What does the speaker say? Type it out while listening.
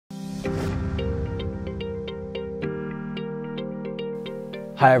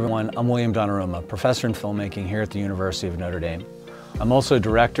Hi everyone, I'm William Donaruma, professor in filmmaking here at the University of Notre Dame. I'm also a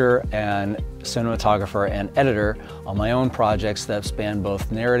director and cinematographer and editor on my own projects that span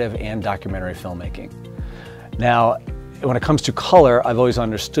both narrative and documentary filmmaking. Now, when it comes to color, I've always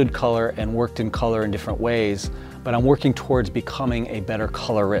understood color and worked in color in different ways, but I'm working towards becoming a better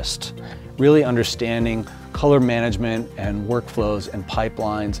colorist, really understanding color management and workflows and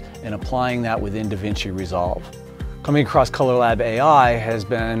pipelines and applying that within DaVinci Resolve. Coming across ColourLab AI has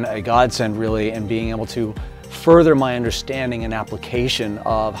been a godsend really in being able to further my understanding and application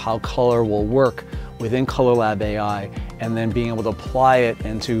of how color will work within ColourLab AI and then being able to apply it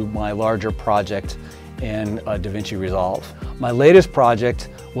into my larger project in DaVinci Resolve. My latest project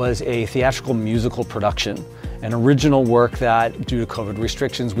was a theatrical musical production, an original work that due to COVID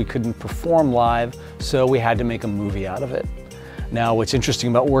restrictions we couldn't perform live, so we had to make a movie out of it. Now, what's interesting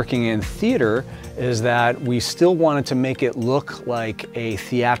about working in theater is that we still wanted to make it look like a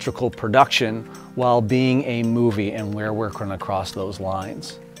theatrical production while being a movie, and where we're going to cross those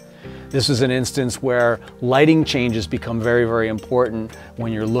lines. This is an instance where lighting changes become very, very important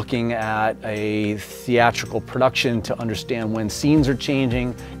when you're looking at a theatrical production to understand when scenes are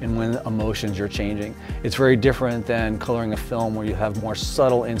changing and when emotions are changing. It's very different than coloring a film where you have more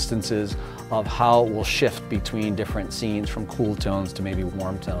subtle instances of how it will shift between different scenes from cool tones to maybe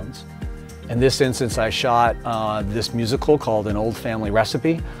warm tones. In this instance, I shot this musical called An Old Family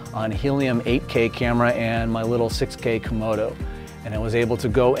Recipe on helium 8K camera and my little 6K Komodo. And I was able to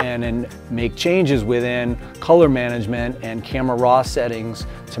go in and make changes within color management and camera raw settings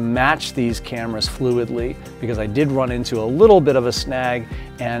to match these cameras fluidly, because I did run into a little bit of a snag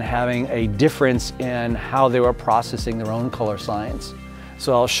and having a difference in how they were processing their own color science.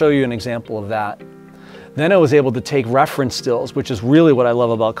 So I'll show you an example of that. Then I was able to take reference stills, which is really what I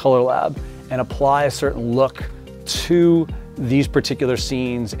love about ColourLab, and apply a certain look to these particular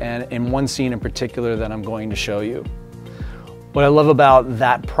scenes, and in one scene in particular that I'm going to show you. What I love about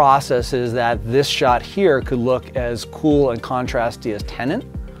that process is that this shot here could look as cool and contrasty as Tenet,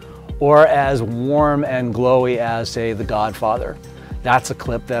 or as warm and glowy as, say, The Godfather. That's a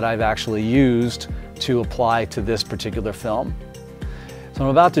clip that I've actually used to apply to this particular film. So I'm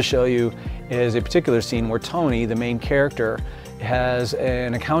about to show you is a particular scene where Tony, the main character, has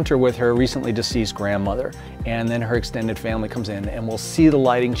an encounter with her recently deceased grandmother, and then her extended family comes in, and we'll see the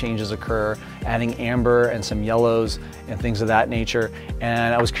lighting changes occur, adding amber and some yellows and things of that nature.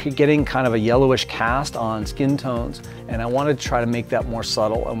 And I was getting kind of a yellowish cast on skin tones, and I wanted to try to make that more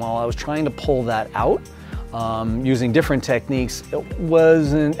subtle. And while I was trying to pull that out using different techniques, it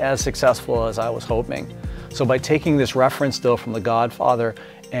wasn't as successful as I was hoping. So by taking this reference still from The Godfather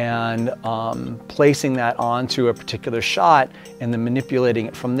and placing that onto a particular shot and then manipulating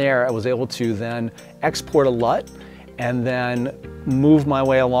it from there, I was able to then export a LUT and then move my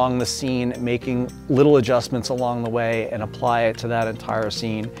way along the scene, making little adjustments along the way and apply it to that entire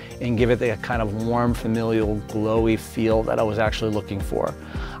scene and give it the kind of warm, familial, glowy feel that I was actually looking for.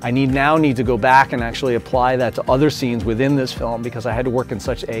 I now need to go back and actually apply that to other scenes within this film because I had to work in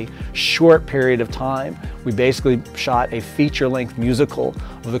such a short period of time. We basically shot a feature-length musical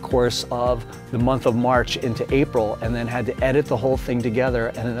over the course of the month of March into April, and then had to edit the whole thing together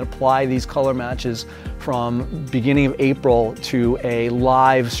and then apply these color matches from beginning of April to a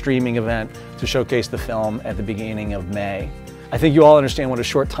live streaming event to showcase the film at the beginning of May. I think you all understand what a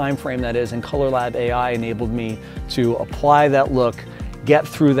short time frame that is, and ColourLab AI enabled me to apply that look, get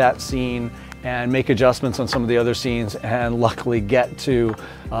through that scene, and make adjustments on some of the other scenes, and luckily get to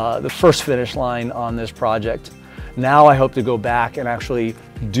the first finish line on this project. Now I hope to go back and actually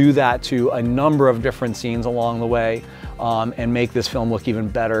do that to a number of different scenes along the way and make this film look even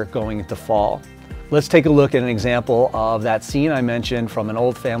better going into fall. Let's take a look at an example of that scene I mentioned from An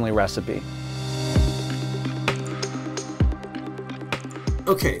Old Family Recipe.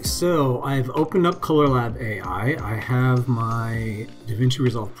 Okay, so I've opened up ColourLab AI. I have my DaVinci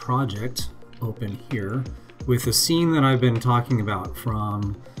Resolve project open here with a scene that I've been talking about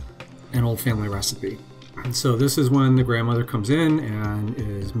from An Old Family Recipe. And so this is when the grandmother comes in and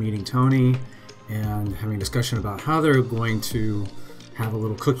is meeting Tony and having a discussion about how they're going to have a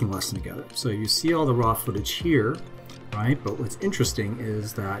little cooking lesson together. So you see all the raw footage here, right? But what's interesting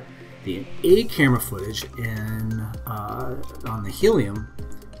is that the A camera footage on the helium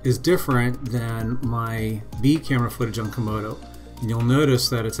is different than my B camera footage on Komodo. And you'll notice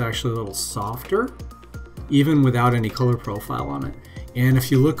that it's actually a little softer, even without any color profile on it. And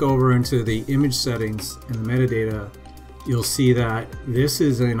if you look over into the image settings and the metadata, you'll see that this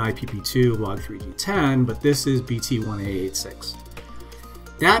is an IPP2 log3G10, but this is BT1A86.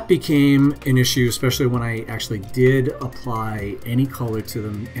 That became an issue, especially when I actually did apply any color to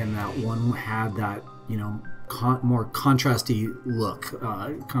them, and that one had that, you know, more contrasty look,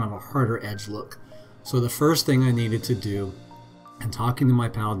 kind of a harder edge look. So the first thing I needed to do, and talking to my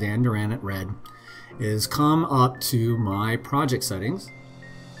pal Dan Duran at Red, is come up to my project settings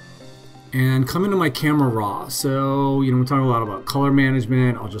and come into my camera raw. So, you know, we're talking a lot about color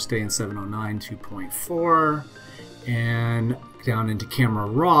management. I'll just stay in 709 2.4 and down into camera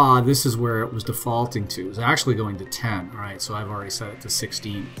raw. This is where it was defaulting to. It's actually going to 10. All right, so I've already set it to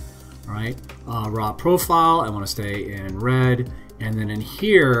 16. All right, raw profile, I want to stay in red, and then in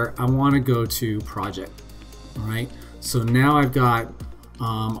here I want to go to project. All right, so now I've got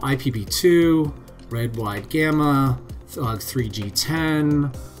IPP2, red, wide, gamma,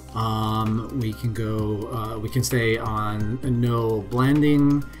 3G10. We can go, we can stay on no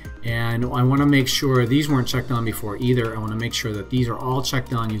blending, and I want to make sure these weren't checked on before either. I want to make sure that these are all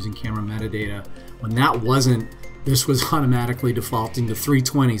checked on using camera metadata. When that wasn't, this was automatically defaulting to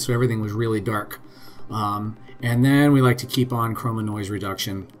 320, so everything was really dark. And then we like to keep on chroma noise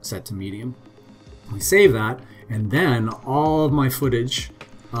reduction set to medium. We save that, and then all of my footage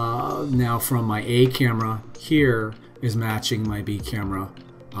now from my A camera here is matching my B camera,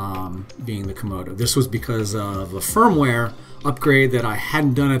 being the Komodo. This was because of a firmware upgrade that I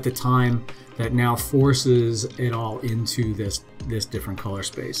hadn't done at the time that now forces it all into this different color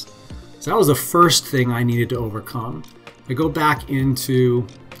space. So that was the first thing I needed to overcome. I go back into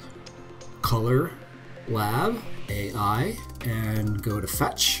ColourLab AI and go to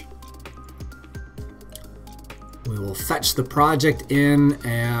fetch. We will fetch the project in,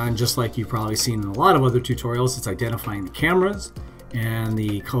 and just like you've probably seen in a lot of other tutorials, it's identifying the cameras and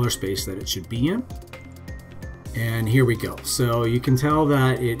the color space that it should be in. And here we go. So you can tell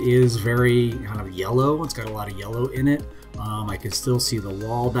that it is very kind of yellow. It's got a lot of yellow in it. I can still see the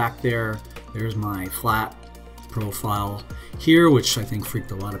wall back there. There's my flat profile here, which I think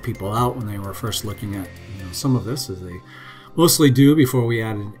freaked a lot of people out when they were first looking at, you know, some of this, as they mostly do before we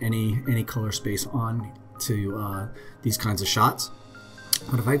added any color space on to these kinds of shots.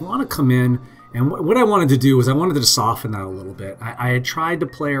 But if I want to come in, and what I wanted to do was I wanted to soften that a little bit. I had tried to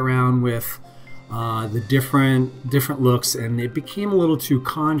play around with the different looks, and it became a little too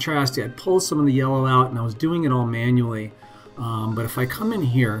contrasty. I'd pull some of the yellow out, and I was doing it all manually. But if I come in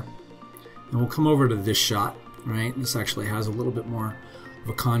here, and we'll come over to this shot, right? This actually has a little bit more of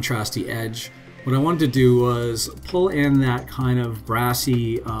a contrasty edge. What I wanted to do was pull in that kind of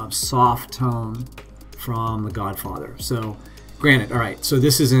brassy, soft tone from The Godfather. So granted, all right, so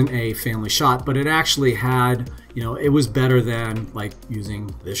this isn't a family shot, but it actually had, you know, it was better than like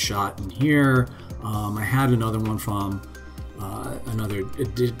using this shot in here. I had another one from another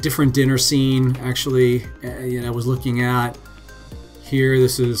different dinner scene, actually, I was looking at here.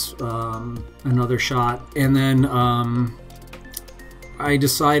 This is another shot, and then I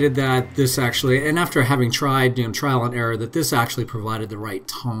decided that this actually, and after having tried, you know, trial and error, that this actually provided the right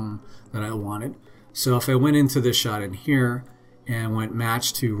tone that I wanted. So if I went into this shot in here and went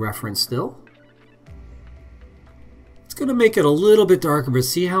match to reference still, it's going to make it a little bit darker, but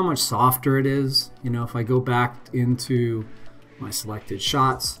see how much softer it is? You know, if I go back into my selected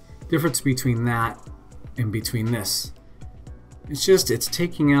shots, difference between that and between this, it's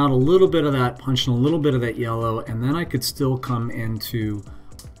taking out a little bit of that punch and a little bit of that yellow, and then I could still come into,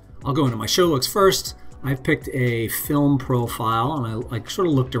 I'll go into my show looks first. I've picked a film profile, and I like sort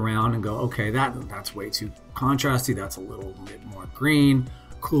of looked around and go, okay, that's way too contrasty. That's a little bit more green,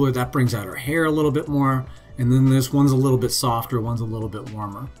 cooler. That brings out her hair a little bit more. And then this one's a little bit softer, one's a little bit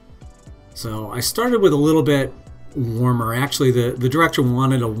warmer. So I started with a little bit warmer. Actually, the director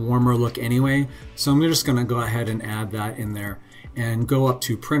wanted a warmer look anyway, so I'm just gonna go ahead and add that in there and go up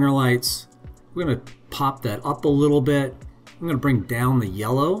to printer lights. We're gonna pop that up a little bit. I'm gonna bring down the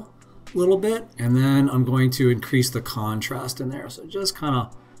yellow a little bit, and then I'm going to increase the contrast in there. So just kind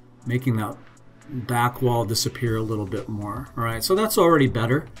of making that back wall disappear a little bit more. All right, so that's already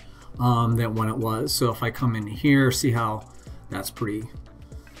better than when it was. So if I come in here, see how that's pretty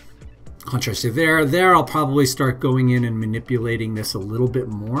contrasted there. I'll probably start going in and manipulating this a little bit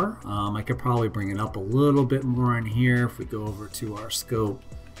more. I could probably bring it up a little bit more in here. If we go over to our scope,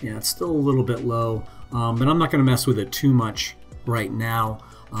 yeah, it's still a little bit low, but I'm not going to mess with it too much right now.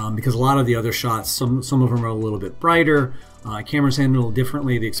 Because a lot of the other shots, some of them are a little bit brighter. Cameras handle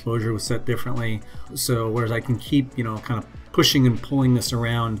differently. The exposure was set differently. So whereas I can keep, you know, kind of pushing and pulling this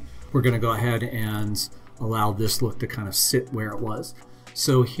around, we're going to go ahead and allow this look to kind of sit where it was.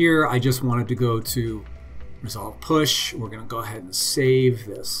 So here I just wanted to go to Resolve Push. We're going to go ahead and save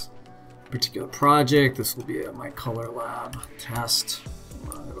this particular project. This will be my ColourLab test. I'm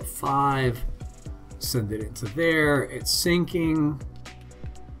gonna go to 5, send it into there, it's syncing,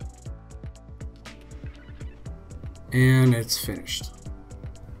 and it's finished.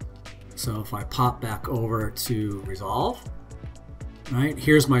 So if I pop back over to Resolve, right,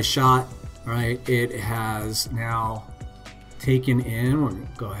 here's my shot, right, it has now taken in, we're gonna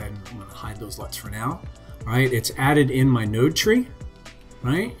go ahead and I'm gonna hide those LUTs for now, right, it's added in my node tree,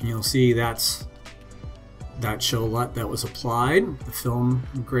 right, and you'll see that's that show LUT that was applied, the film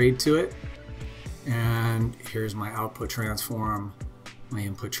grade to it, and here's my output transform, my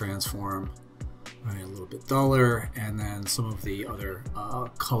input transform, right, a little bit duller, and then some of the other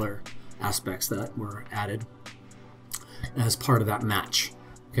color aspects that were added as part of that match.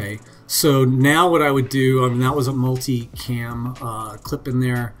 Okay, so now what I would do, I mean, that was a multi-cam clip in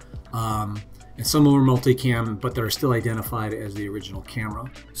there, and some of them are multicam, but they're still identified as the original camera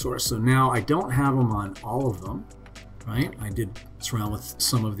source. So now I don't have them on all of them, right? I did surround with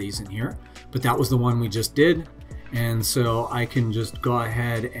some of these in here, but that was the one we just did. And so I can just go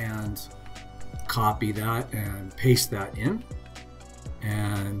ahead and copy that and paste that in.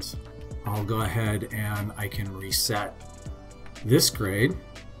 And I'll go ahead and I can reset this grade,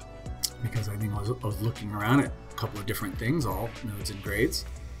 because I think I was looking around at a couple of different things, all nodes and grades.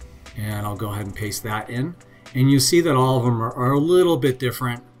 And I'll go ahead and paste that in. And you see that all of them are a little bit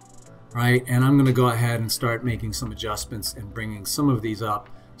different, right? And I'm gonna go ahead and start making some adjustments and bringing some of these up,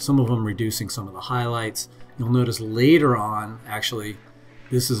 some of them reducing some of the highlights. You'll notice later on, actually,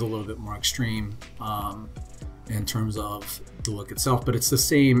 this is a little bit more extreme in terms of the look itself, but it's the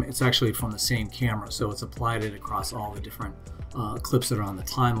same, it's actually from the same camera, so it's applied it across all the different clips that are on the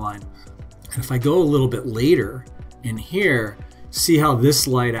timeline. And if I go a little bit later in here, see how this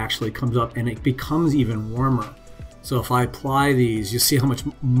light actually comes up and it becomes even warmer. So if I apply these, you see how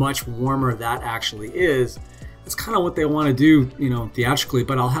much warmer that actually is. It's kind of what they want to do, you know, theatrically,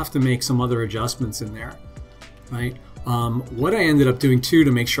 but I'll have to make some other adjustments in there, right? What I ended up doing too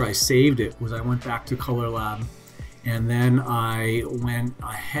to make sure I saved it was I went back to ColourLab, and then I went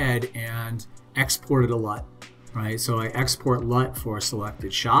ahead and exported a LUT, right? So I export LUT for a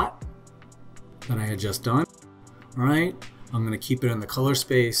selected shot that I had just done, all right? I'm gonna keep it in the color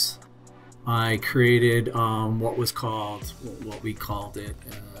space. I created what we called it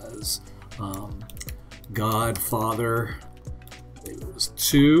as Godfather, I think it was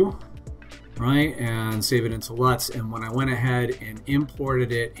 2, right? And save it into LUTs. And when I went ahead and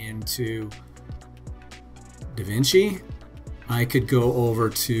imported it into DaVinci, I could go over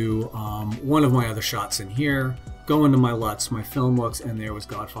to one of my other shots in here, go into my LUTs, my film looks, and there was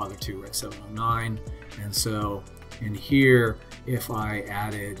Godfather 2 at 709. And so in here, if I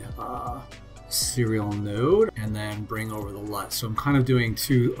added serial node and then bring over the LUT. So I'm kind of doing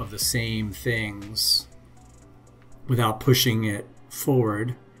two of the same things without pushing it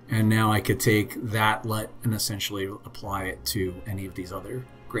forward. And now I could take that LUT and essentially apply it to any of these other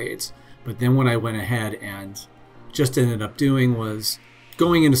grades. But then what I went ahead and just ended up doing was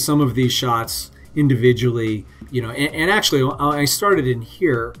going into some of these shots individually, you know, and actually I started in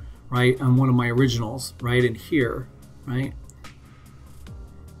here, right, on one of my originals, right in here, right?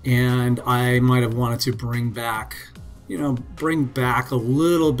 And I might have wanted to bring back, you know, a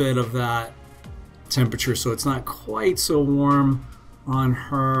little bit of that temperature so it's not quite so warm on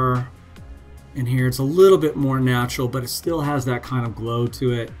her. And here it's a little bit more natural, but it still has that kind of glow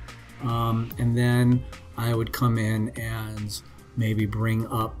to it. And then I would come in and maybe bring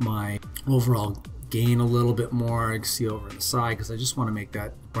up my overall gain a little bit more. I can see over on the side because I just want to make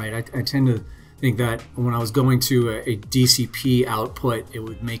that bright. I tend to think that when I was going to a DCP output, it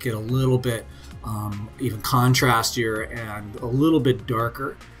would make it a little bit even contrastier and a little bit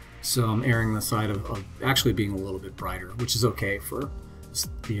darker. So I'm erring the side of actually being a little bit brighter, which is okay for this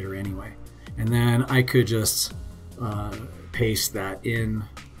theater anyway. And then I could just paste that in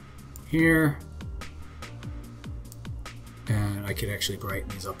here, and I could actually brighten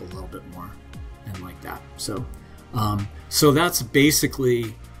these up a little bit more, and like that. So, so that's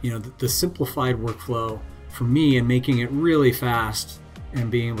basically, you know, the simplified workflow for me, and making it really fast and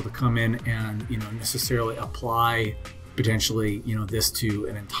being able to come in and, you know, necessarily apply potentially, you know, this to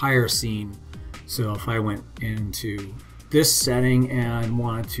an entire scene. So if I went into this setting and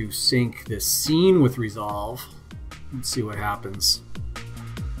wanted to sync this scene with Resolve, let's see what happens.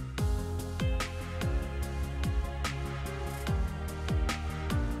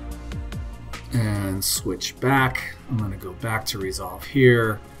 And switch back. I'm going to go back to Resolve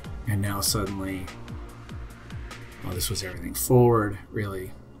here, and now suddenly, oh, this was everything forward,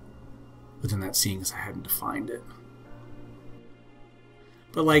 really, within that scene because I hadn't defined it.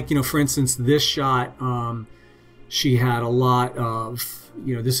 But like, you know, for instance, this shot, she had a lot of,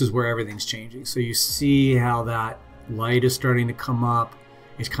 this is where everything's changing. So you see how that light is starting to come up.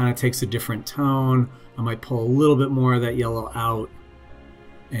 It kind of takes a different tone. I might pull a little bit more of that yellow out.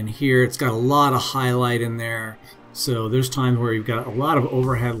 And here it's got a lot of highlight in there. So there's times where you've got a lot of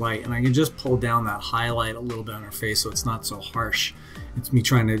overhead light, and I can just pull down that highlight a little bit on her face so it's not so harsh. It's me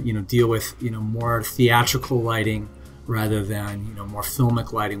trying to, deal with, more theatrical lighting rather than, more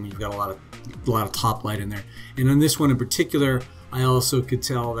filmic lighting when you've got a lot of top light in there. And on this one in particular, I also could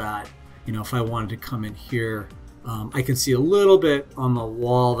tell that, if I wanted to come in here, I can see a little bit on the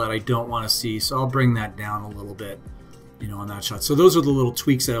wall that I don't want to see. So I'll bring that down a little bit, on that shot. So those are the little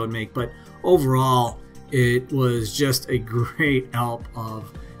tweaks that I would make. But overall, it was just a great help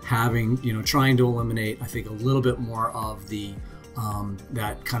of having, trying to eliminate, I think, a little bit more of the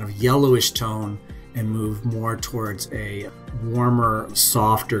that kind of yellowish tone and move more towards a warmer,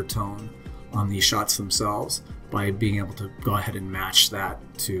 softer tone on these shots themselves by being able to go ahead and match that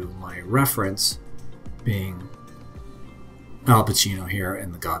to my reference being Al Pacino here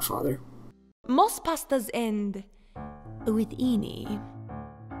in The Godfather. Most pastas end with ini.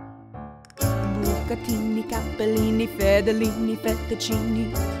 Bucatini, cappellini, fedellini,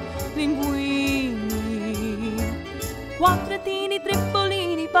 fettuccini, linguini, quattratini,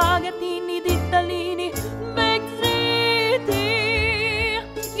 tripolini, pagatini, dittalini, big city.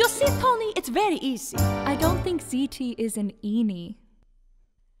 You see, Tony, it's very easy. I don't think CT is an eenie.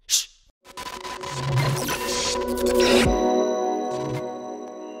 Shh.